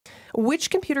Which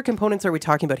computer components are we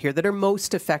talking about here that are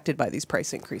most affected by these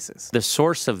price increases? The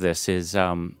source of this is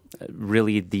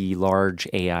really the large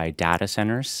AI data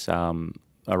centers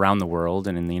around the world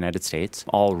and in the United States,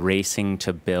 all racing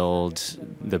to build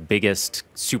the biggest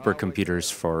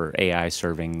supercomputers for AI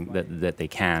serving that they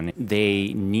can.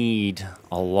 They need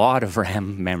a lot of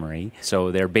RAM memory,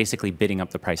 so they're basically bidding up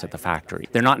the price at the factory.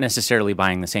 They're not necessarily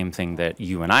buying the same thing that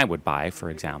you and I would buy, for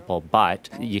example, but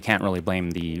you can't really blame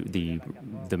the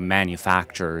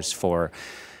manufacturers for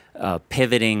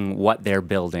pivoting what they're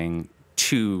building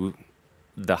to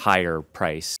the higher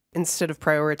price. Instead of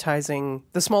prioritizing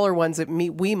the smaller ones that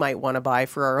we might want to buy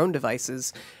for our own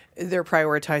devices, they're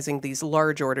prioritizing these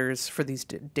large orders for these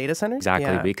data centers?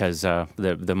 Exactly, because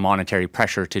the monetary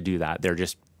pressure to do that, they're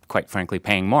just quite frankly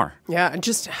paying more. Yeah, and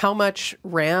just how much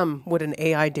RAM would an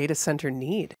AI data center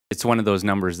need? It's one of those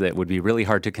numbers that would be really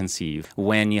hard to conceive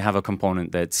when you have a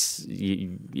component that's,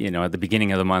 you know, at the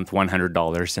beginning of the month,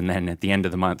 $100, and then at the end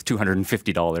of the month,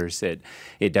 $250.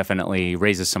 It definitely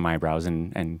raises some eyebrows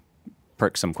and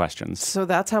perks some questions. So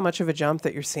that's how much of a jump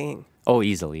that you're seeing? Oh,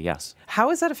 easily, yes. How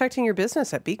is that affecting your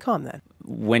business at BCom then?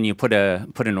 When you put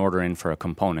an order in for a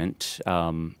component,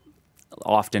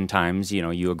 oftentimes, you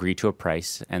know, you agree to a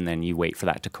price and then you wait for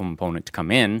that component to come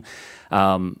in.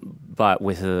 But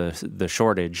with the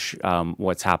shortage,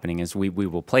 what's happening is we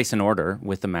will place an order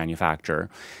with the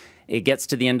manufacturer. It gets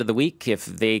to the end of the week. If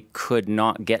they could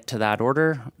not get to that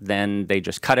order, then they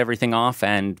just cut everything off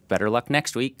and better luck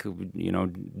next week. You know,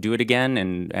 do it again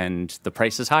and the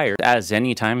price is higher. As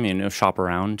any time, you know, shop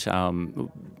around.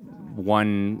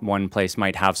 One place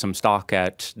might have some stock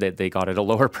at that they got at a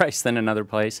lower price than another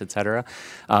place, etc.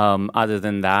 Other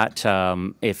than that,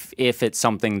 if it's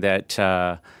something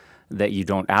that you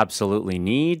don't absolutely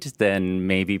need, then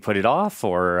maybe put it off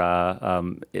or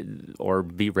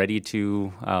be ready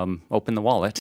to open the wallet.